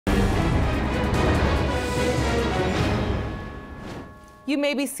You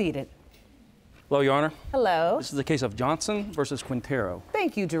may be seated. Hello, Your Honor. Hello. This is the case of Johnson versus Quintero.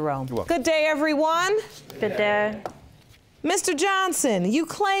 Thank you, Jerome. You're welcome. Good day, everyone. Good day. Mr. Johnson, you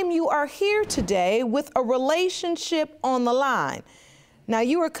claim you are here today with a relationship on the line. Now,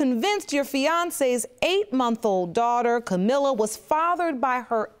 you are convinced your fiance's 8-month-old daughter, Camilla, was fathered by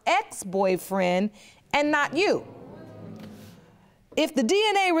her ex-boyfriend and not you. If the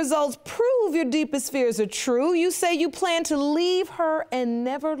DNA results prove your deepest fears are true, you say you plan to leave her and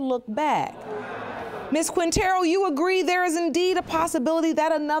never look back. Ms. Quintero, you agree there is indeed a possibility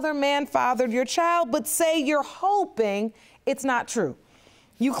that another man fathered your child, but say you're hoping it's not true.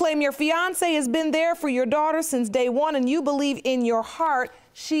 You claim your fiance has been there for your daughter since day one, and you believe in your heart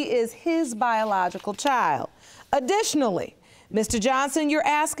she is his biological child. Additionally, Mr. Johnson, you're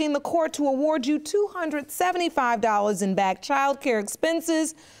asking the court to award you $275 in back child care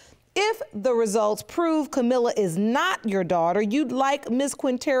expenses. If the results prove Camilla is not your daughter, you'd like Ms.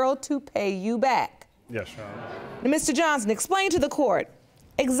 Quintero to pay you back. Yes, Your Honor. Now, Mr. Johnson, explain to the court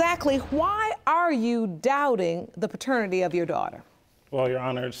exactly why are you doubting the paternity of your daughter? Well, Your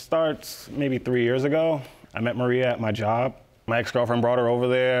Honor, it starts maybe 3 years ago. I met Maria at my job. My ex-girlfriend brought her over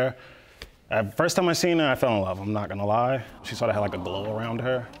there. First time I seen her, I fell in love, I'm not gonna lie. She sort of had like a glow around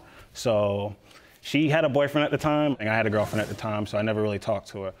her. So she had a boyfriend at the time, and I had a girlfriend at the time, so I never really talked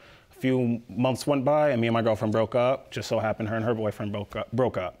to her. A few months went by, and me and my girlfriend broke up. Just so happened her and her boyfriend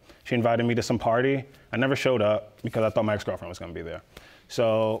broke up. She invited me to some party. I never showed up because I thought my ex-girlfriend was gonna be there.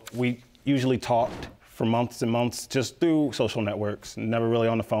 So we usually talked for months and months just through social networks, never really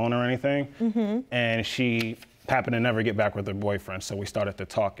on the phone or anything. And she happened to never get back with her boyfriend, so we started to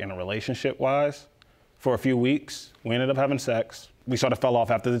talk in a relationship-wise for a few weeks. We ended up having sex. We sort of fell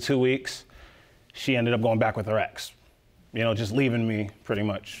off after the 2 weeks. She ended up going back with her ex, you know, just leaving me pretty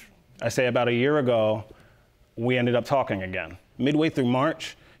much. I say about a year ago, we ended up talking again. Midway through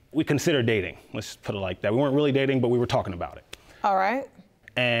March, we considered dating, let's put it like that. We weren't really dating, but we were talking about it. All right.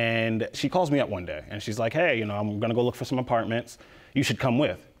 And she calls me up one day, and she's like, hey, you know, I'm gonna go look for some apartments. You should come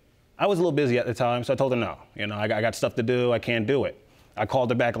with. I was a little busy at the time, so I told her no. You know, I got stuff to do, I can't do it. I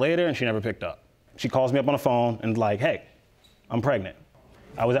called her back later, and she never picked up. She calls me up on the phone and like, hey, I'm pregnant.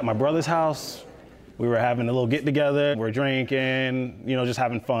 I was at my brother's house. We were having a little get together. We're drinking, you know, just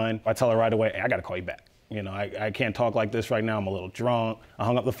having fun. I tell her right away, hey, I gotta call you back. You know, I can't talk like this right now, I'm a little drunk. I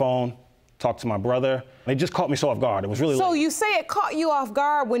hung up the phone, talked to my brother. It just caught me so off guard, it was really So late. you say it caught you off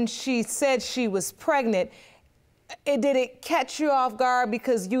guard when she said she was pregnant. Did it catch you off guard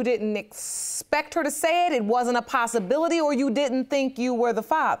because you didn't expect her to say it? It wasn't a possibility, or you didn't think you were the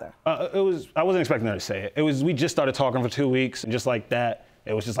father? I wasn't expecting her to say it. We just started talking for 2 weeks, and just like that,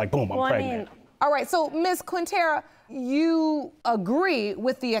 it was just like, boom, I'm pregnant. All right, so Ms. Quintero, you agree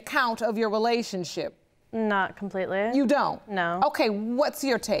with the account of your relationship? Not completely. You don't? No. Okay, what's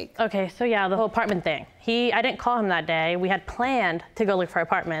your take? Okay, so yeah, the whole apartment thing. I didn't call him that day. We had planned to go look for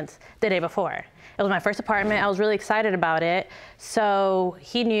apartments the day before. It was my first apartment. I was really excited about it. So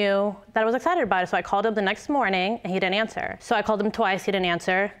he knew that I was excited about it. So I called him the next morning and he didn't answer. So I called him twice, he didn't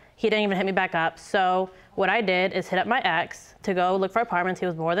answer. He didn't even hit me back up. So what I did is hit up my ex to go look for apartments. He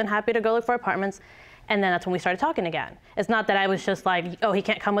was more than happy to go look for apartments. And then that's when we started talking again. It's not that I was just like, oh, he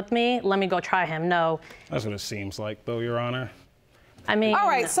can't come with me, let me go try him, no. That's what it seems like though, Your Honor. I mean. All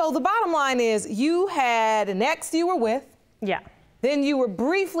right, so the bottom line is you had an ex you were with. Yeah. Then you were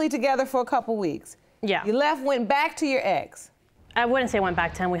briefly together for a couple weeks. Yeah. You left, went back to your ex. I wouldn't say went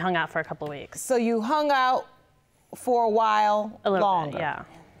back to him, we hung out for a couple weeks. So you hung out for a while A little longer. bit, yeah.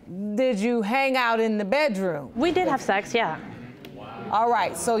 Did you hang out in the bedroom? We did have sex, yeah. All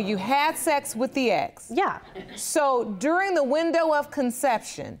right, so you had sex with the ex. Yeah. So during the window of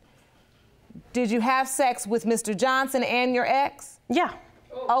conception, did you have sex with Mr. Johnson and your ex? Yeah.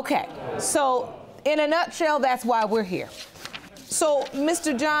 Okay, so in a nutshell, that's why we're here. So,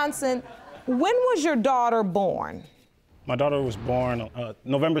 Mr. Johnson, when was your daughter born? My daughter was born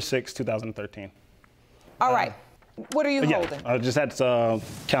November 6, 2013. All right, what are you holding? I just had a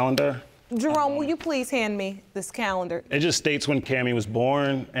calendar. Jerome, will you please hand me this calendar? It just states when Cammie was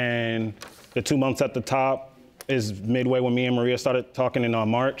born, and the 2 months at the top is midway when me and Maria started talking in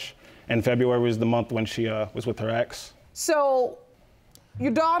March, and February was the month when she was with her ex. So,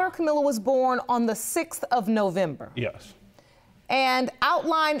 your daughter, Camilla, was born on the 6th of November. Yes. And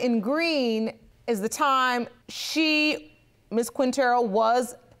outlined in green is the time she, Ms. Quintero,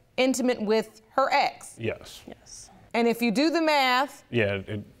 was intimate with her ex. Yes. Yes. And if you do the math. Yeah,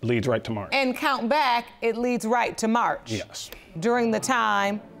 it leads right to March. And count back, it leads right to March. Yes. During the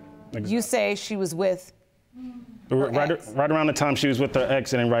time Exactly. you say she was with Right around the time she was with her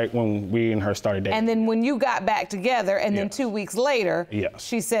ex, and then right when we and her started dating. And then when you got back together, and then Yes. 2 weeks later, Yes.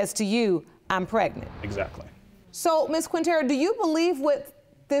 she says to you, I'm pregnant. Exactly. So, Ms. Quintero, do you believe what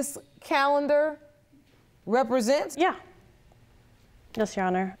this calendar represents? Yeah. Yes, Your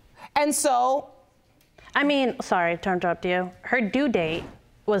Honor. And so, I mean, sorry to interrupt you. Her due date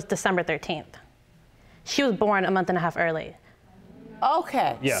was December 13th. She was born a month and a half early.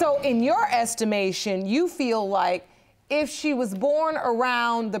 okay. Yeah. So in your estimation, you feel like if she was born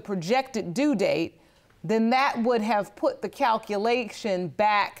around the projected due date, then that would have put the calculation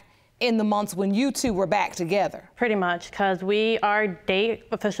back in the months when you two were back together. Pretty much, because our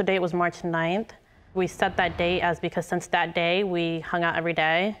official date was March 9th. We set that date as because since that day, we hung out every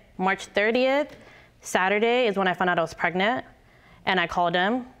day. March 30th, Saturday, is when I found out I was pregnant, and I called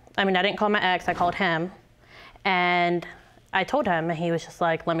him. I mean, I didn't call my ex, I called him, and I told him, and he was just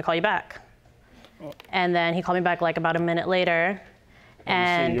like, let me call you back. And then he called me back like about a minute later.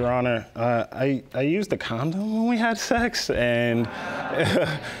 And Your Honor, I used a condom when we had sex, and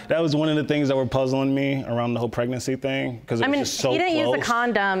that was one of the things that were puzzling me around the whole pregnancy thing, because it was just so he didn't close. use the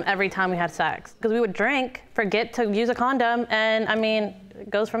condom every time we had sex, because we would drink, forget to use a condom, and I mean, it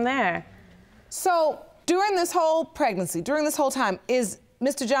goes from there. So during this whole pregnancy, during this whole time, is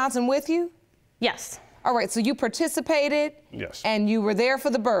Mr. Johnson with you? Yes. All right, so you participated. Yes. And you were there for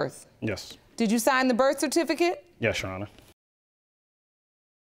the birth. Yes. Did you sign the birth certificate? Yes, Your Honor.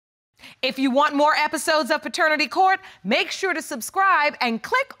 If you want more episodes of Paternity Court, make sure to subscribe and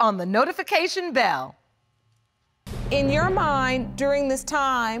click on the notification bell. In your mind, during this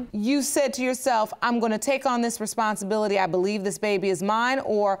time, you said to yourself, I'm going to take on this responsibility. I believe this baby is mine,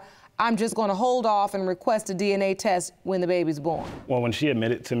 or I'm just going to hold off and request a DNA test when the baby's born. Well, when she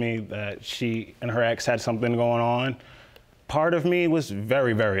admitted to me that she and her ex had something going on, part of me was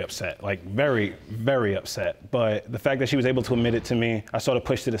very, very upset, like very, very upset. But the fact that she was able to admit it to me, I sort of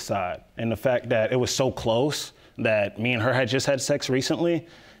pushed it aside. And the fact that it was so close that me and her had just had sex recently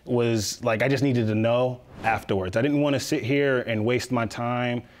was like, I just needed to know afterwards. I didn't want to sit here and waste my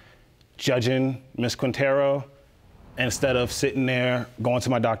time judging Miss Quintero instead of sitting there, going to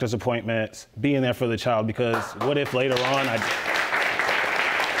my doctor's appointments, being there for the child, because what if later on, I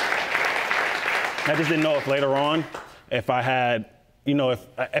just didn't know if later on, if I had, you know,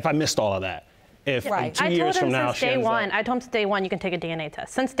 if I missed all of that. If Right. 2 years from now, she ends up- I told him since day one, you can take a DNA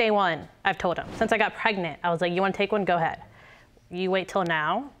test. Since day one, I've told him. Since I got pregnant, I was like, you want to take one? Go ahead. You wait till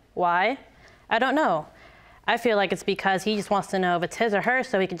now. Why? I don't know. I feel like it's because he just wants to know if it's his or hers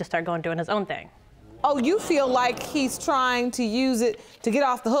so he can just start going doing his own thing. Oh, you feel like he's trying to use it to get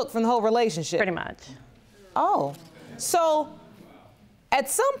off the hook from the whole relationship? Pretty much. Oh, so at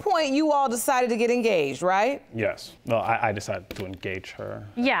some point you all decided to get engaged, right? Yes. Well, I decided to engage her.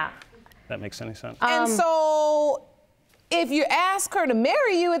 Yeah. That makes any sense? And so if you ask her to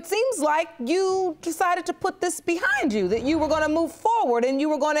marry you, it seems like you decided to put this behind you, that you were going to move forward and you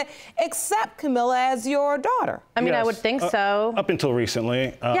were going to accept Camilla as your daughter. I mean, I Yes. would think so. Up until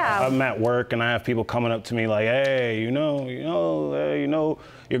recently, Yeah. I'm at work and I have people coming up to me like, hey, you know,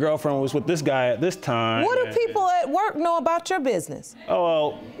 your girlfriend was with this guy at this time. What do people at work know about your business?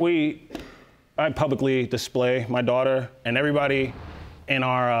 Oh, well, I publicly display my daughter, and everybody in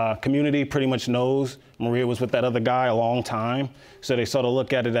our community pretty much knows Maria was with that other guy a long time. So they sort of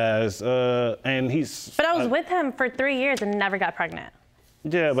look at it as, and he's. But I was with him for 3 years and never got pregnant.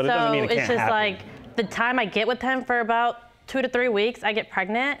 Yeah, but it doesn't mean it So can't it's just happen. like the time I get with him for about 2 to 3 weeks, I get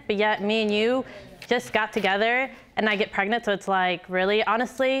pregnant, but yet me and you just got together and I get pregnant. So it's like, really,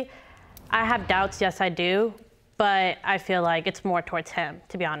 honestly, I have doubts, yes, I do. But I feel like it's more towards him,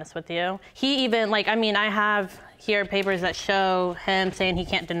 to be honest with you. He even, like, I mean, I have here papers that show him saying he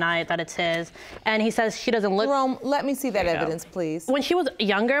can't deny it, that it's his. And he says she doesn't look. Jerome, let me see that evidence, please. When she was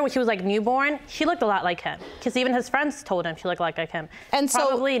younger, when she was like newborn, she looked a lot like him. Because even his friends told him she looked like him. And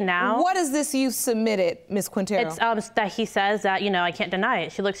probably so now. what is this you submitted, Ms. Quintero? It's that he says that, you know, I can't deny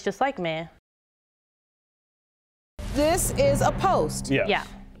it. She looks just like me. This is a post. Yes. Yeah.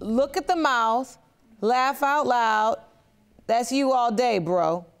 Look at the mouth, laugh out loud. That's you all day,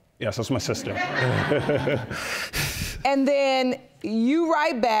 bro. Yes, that's my sister. And then you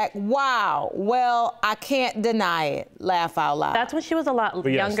write back, wow, well, I can't deny it, laugh out loud. That's when she was a lot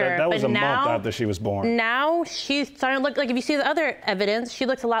But yes, younger. that was but a now, month after she was born. Now she's starting to look like, if you see the other evidence, she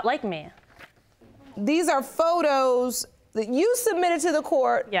looks a lot like me. These are photos that you submitted to the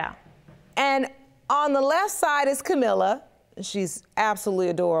court. Yeah. And on the left side is Camilla. She's absolutely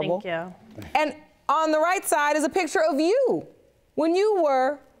adorable. Thank you. And on the right side is a picture of you when you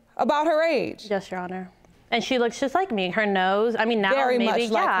were about her age. Yes, Your Honor. And she looks just like me. Her nose, I mean, now Very maybe,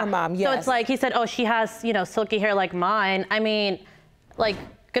 much like her mom, yes. So it's like, he said, oh, she has, you know, silky hair like mine. I mean, like,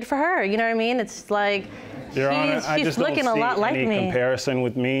 good for her, you know what I mean? It's like, Your Honor, I she's just don't looking a see lot like any me. comparison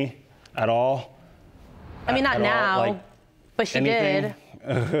with me at all. I mean, not At all, now, like, but she anything.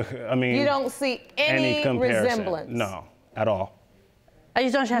 did. I mean, You don't see any comparison. resemblance? No, at all. I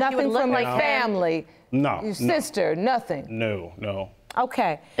just don't know how she would Nothing look from like your him. family? No, Your no. sister? Nothing? No.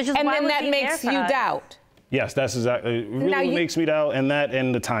 Okay. It's just, And why then would that he be makes there you for us? doubt? Yes, that's exactly, it Now really you- makes me doubt, and that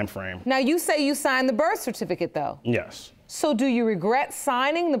and the time frame. Now, you say you signed the birth certificate, though. Yes. So do you regret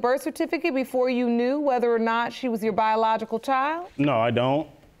signing the birth certificate before you knew whether or not she was your biological child? No, I don't.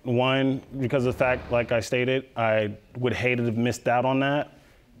 One, because of the fact, like I stated, I would hate to have missed out on that,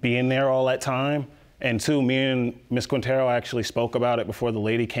 being there all that time. And two, me and Miss Quintero actually spoke about it before the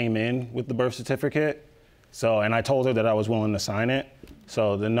lady came in with the birth certificate. So, and I told her that I was willing to sign it.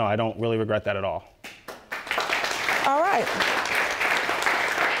 So then, no, I don't really regret that at all. All right.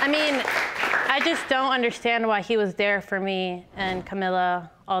 I mean, I just don't understand why he was there for me and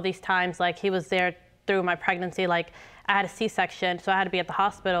Camilla all these times. Like, he was there through my pregnancy. Like, I had a C-section, so I had to be at the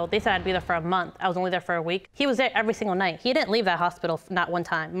hospital. They said I'd be there for a month. I was only there for a week. He was there every single night. He didn't leave that hospital not one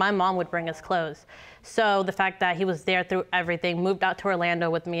time. My mom would bring us clothes. So the fact that he was there through everything, moved out to Orlando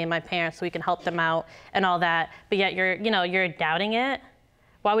with me and my parents so we can help them out and all that. But yet you're doubting it.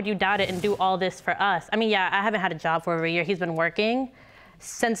 Why would you doubt it and do all this for us? I mean, yeah, I haven't had a job for over a year. He's been working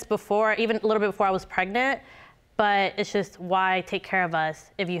since before, even a little bit before I was pregnant. But it's just, why take care of us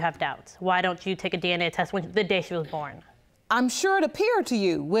if you have doubts? Why don't you take a DNA test the day she was born? I'm sure it appeared to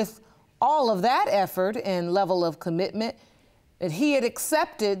you, with all of that effort and level of commitment, that he had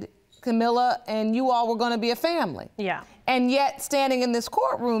accepted Camilla and you all were going to be a family. Yeah. And yet, standing in this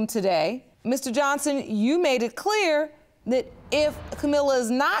courtroom today, Mr. Johnson, you made it clear that if Camilla is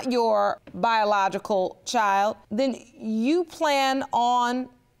not your biological child, then you plan on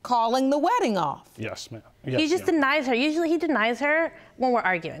calling the wedding off. Yes, ma'am. Yes, He just ma'am. denies her. Usually he denies her when we're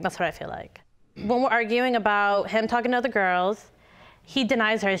arguing. That's what I feel like. When we're arguing about him talking to other girls, he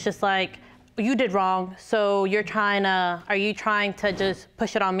denies her. It's just like, you did wrong, so are you trying to just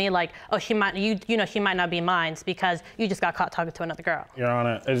push it on me like, oh, she might not be mine because you just got caught talking to another girl. Your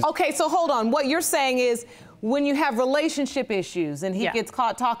Honor. Okay, so hold on. What you're saying is, when you have relationship issues and he Yeah. gets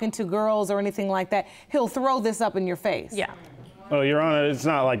caught talking to girls or anything like that, he'll throw this up in your face. Yeah. Oh, Your Honor, it's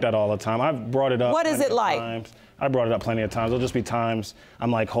not like that all the time. I've brought it up. What is plenty it of like? times. I brought it up plenty of times. There'll just be times I'm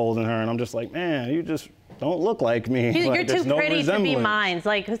like holding her and I'm just like, man, you just don't look like me. You're Like, too there's no pretty to be resemblance. mine.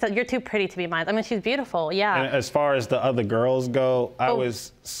 Like, you're too pretty to be mine. I mean, she's beautiful, yeah. And as far as the other girls go, I Oh.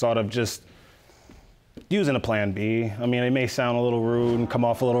 was sort of just using a plan B. I mean, it may sound a little rude and come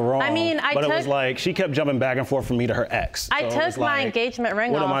off a little wrong. I mean, but it was like, she kept jumping back and forth from me to her ex. I So it took was my like, engagement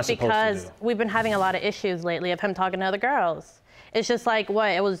ring what am I off supposed to because do? we've been having a lot of issues lately of him talking to other girls. It's just like,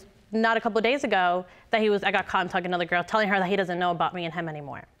 it was not a couple of days ago that I got caught talking to another girl, telling her that he doesn't know about me and him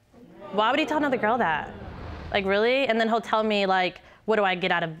anymore. Why would he tell another girl that? Like, really? And then he'll tell me, like, what do I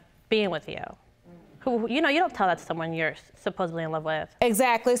get out of being with you? You don't tell that to someone you're supposedly in love with.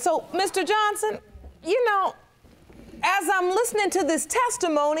 Exactly. So, Mr. Johnson, as I'm listening to this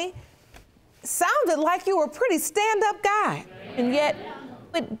testimony, sounded like you were a pretty stand-up guy. And yet,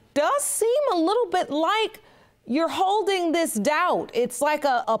 it does seem a little bit like you're holding this doubt. It's like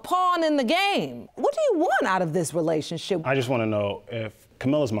a pawn in the game. What do you want out of this relationship? I just want to know if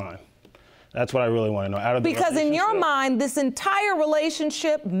Camilla's mine. That's what I really want to know. Out of the Because in your relationship- mind, this entire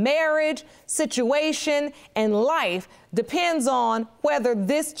relationship, marriage, situation, and life depends on whether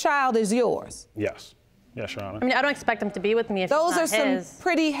this child is yours. Yes. Yes, Your Honor. I mean, I don't expect him to be with me if Those are it's not his. some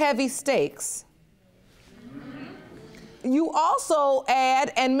pretty heavy stakes. You also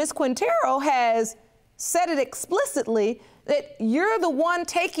add, and Ms. Quintero has said it explicitly, that you're the one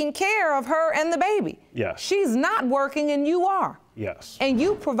taking care of her and the baby. Yes. She's not working and you are. Yes. And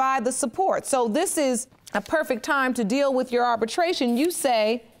you provide the support. So this is a perfect time to deal with your arbitration. You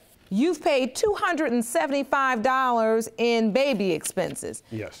say you've paid $275 in baby expenses.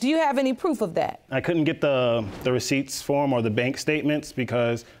 Yes. Do you have any proof of that? I couldn't get the receipts for him or the bank statements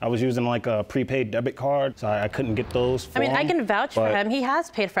because I was using like a prepaid debit card, so I couldn't get those for I mean, him. I can vouch for but- him. He has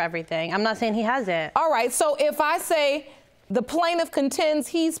paid for everything. I'm not saying he hasn't. All right, so if I say the plaintiff contends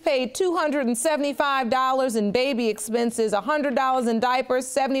he's paid $275 in baby expenses, $100 in diapers,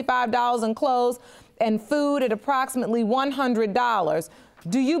 $75 in clothes, and food at approximately $100,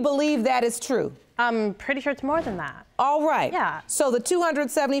 do you believe that is true? I'm pretty sure it's more than that. All right. Yeah. So the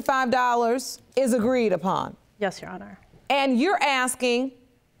 $275 is agreed upon. Yes, Your Honor. And you're asking,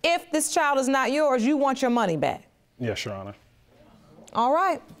 if this child is not yours, you want your money back. Yes, Your Honor. All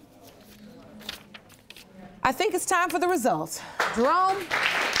right. I think it's time for the results. Jerome?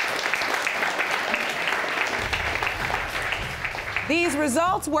 These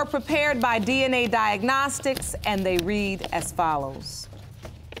results were prepared by DNA Diagnostics, and they read as follows.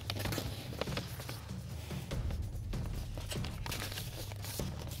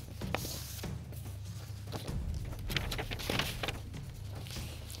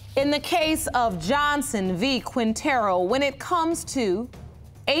 In the case of Johnson v. Quintero, when it comes to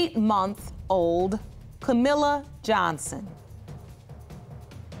 8-month-old Camilla Johnson,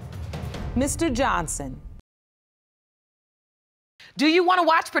 Mr. Johnson, do you want to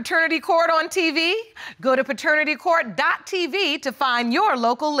watch Paternity Court on TV? Go to paternitycourt.tv to find your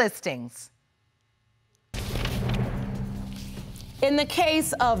local listings. In the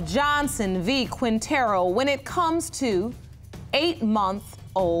case of Johnson v. Quintero, when it comes to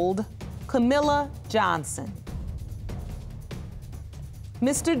 8-month-old Camilla Johnson,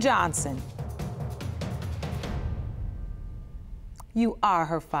 Mr. Johnson, you are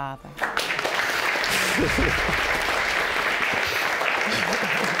her father.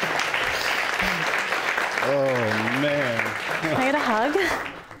 Oh, man. Can I get a hug?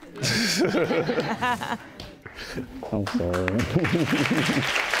 I'm sorry.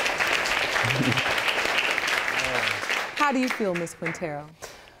 How do you feel, Miss Quintero?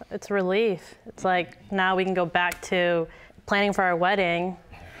 It's a relief. It's like now we can go back to planning for our wedding,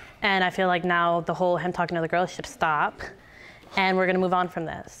 and I feel like now the whole him talking to the girls should stop, and we're gonna move on from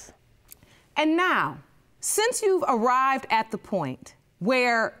this. And now, since you've arrived at the point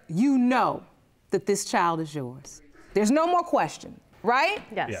where you know that this child is yours, there's no more question, right?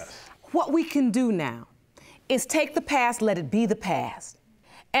 Yes. Yes. What we can do now is take the past, let it be the past.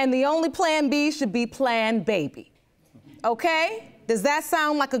 And the only plan B should be plan baby. Okay? Does that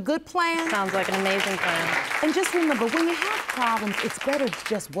sound like a good plan? Sounds like an amazing plan. And just remember, when you have problems, it's better to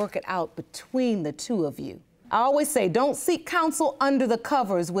just work it out between the two of you. I always say, don't seek counsel under the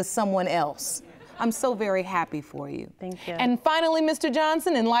covers with someone else. I'm so very happy for you. Thank you. And finally, Mr.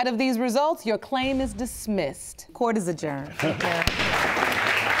 Johnson, in light of these results, your claim is dismissed. Court is adjourned. Thank you.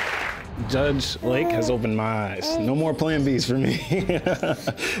 Judge Lake has opened my eyes. No more plan Bs for me.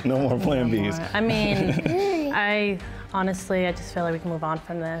 No more plan Bs. I mean, I just feel like we can move on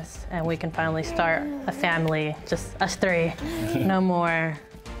from this and we can finally start a family, just us three. No more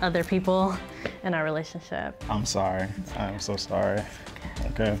other people in our relationship. I'm sorry. I'm so sorry.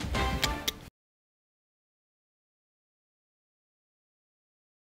 Okay.